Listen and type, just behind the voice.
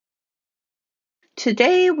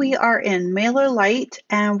Today we are in MailerLite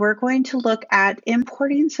and we're going to look at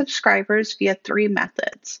importing subscribers via 3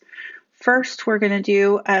 methods. First, we're going to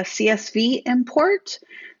do a CSV import.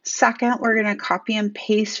 Second, we're going to copy and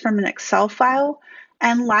paste from an Excel file.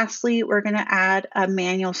 And lastly, we're going to add a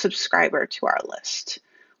manual subscriber to our list,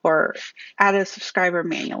 or add a subscriber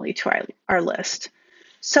manually to our list.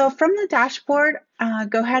 So from the dashboard,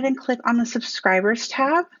 go ahead and click on the Subscribers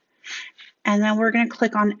tab. And then we're going to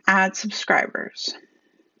click on Add Subscribers.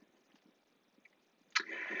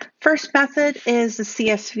 First method is the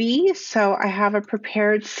CSV. So I have a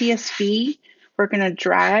prepared CSV. We're going to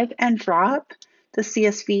drag and drop the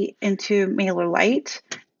CSV into MailerLite,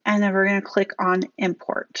 and then we're going to click on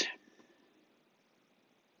Import.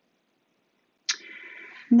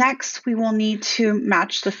 Next, we will need to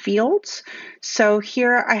match the fields. So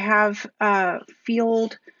here I have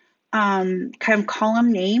field kind of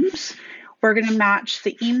column names. We're going to match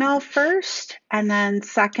the email first, and then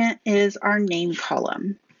second is our name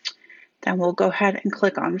column. Then we'll go ahead and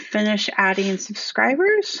click on Finish Adding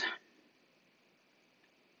Subscribers.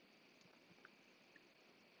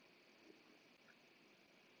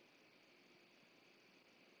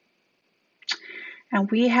 And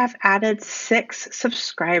we have added 6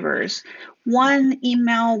 subscribers. One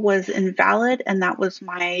email was invalid, and that was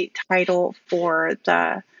my title for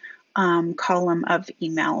the column of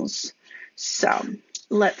emails. So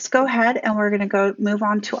let's go ahead and we're going to move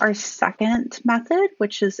on to our second method,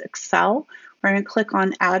 which is Excel. We're going to click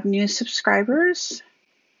on Add New Subscribers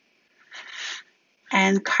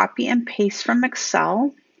and copy and paste from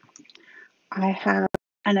Excel. I have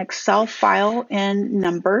an Excel file in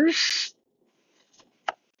Numbers,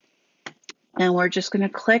 and we're just going to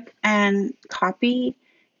click and copy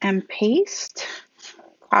and paste,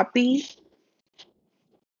 copy,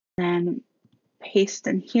 and paste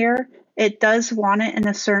in here. It does want it in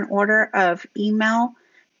a certain order of email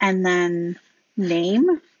and then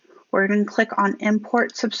name. We're going to click on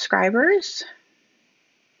Import Subscribers.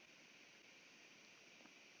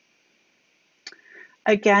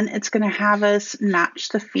 Again, it's going to have us match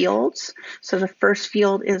the fields. So the first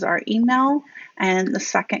field is our email, and the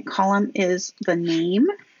second column is the name.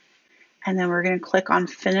 And then we're going to click on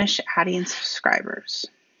Finish Adding Subscribers.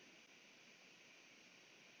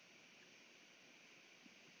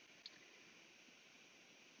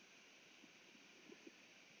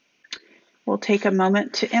 We'll take a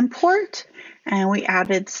moment to import, and we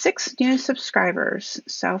added 6 new subscribers.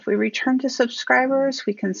 So if we return to subscribers,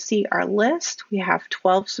 we can see our list. We have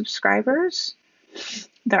 12 subscribers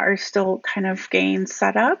that are still kind of getting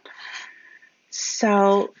set up.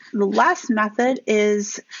 So the last method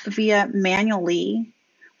is via manually,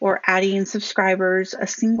 or adding subscribers, a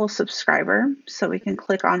single subscriber. So we can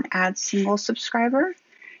click on Add Single Subscriber.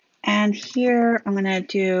 And here I'm going to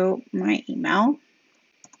do my email.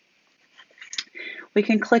 We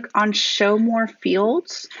can click on Show More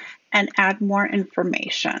Fields and add more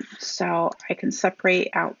information. So I can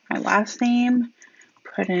separate out my last name,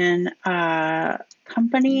 put in a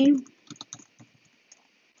company,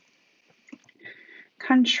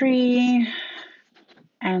 country,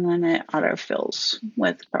 and then it autofills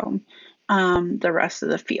with Chrome the rest of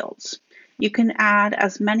the fields. You can add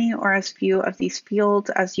as many or as few of these fields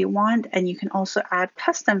as you want, and you can also add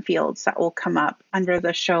custom fields that will come up under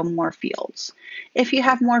the Show More Fields. If you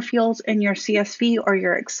have more fields in your CSV or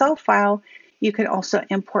your Excel file, you can also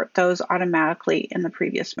import those automatically in the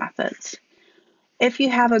previous methods. If you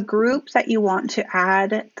have a group that you want to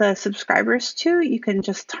add the subscribers to, you can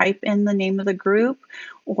just type in the name of the group,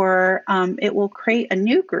 or it will create a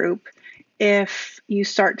new group if you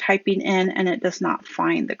start typing in and it does not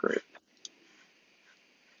find the group.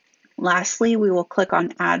 Lastly, we will click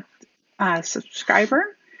on Add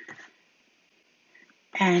Subscriber,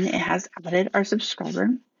 and it has added our subscriber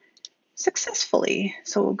successfully.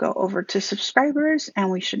 So we'll go over to subscribers, and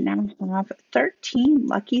we should now have 13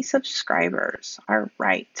 lucky subscribers. All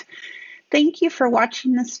right. Thank you for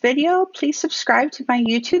watching this video. Please subscribe to my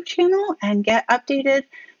YouTube channel and get updated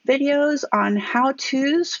videos on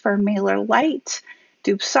how-tos for MailerLite,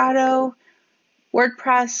 Dubsado,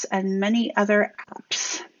 WordPress, and many other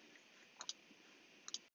apps.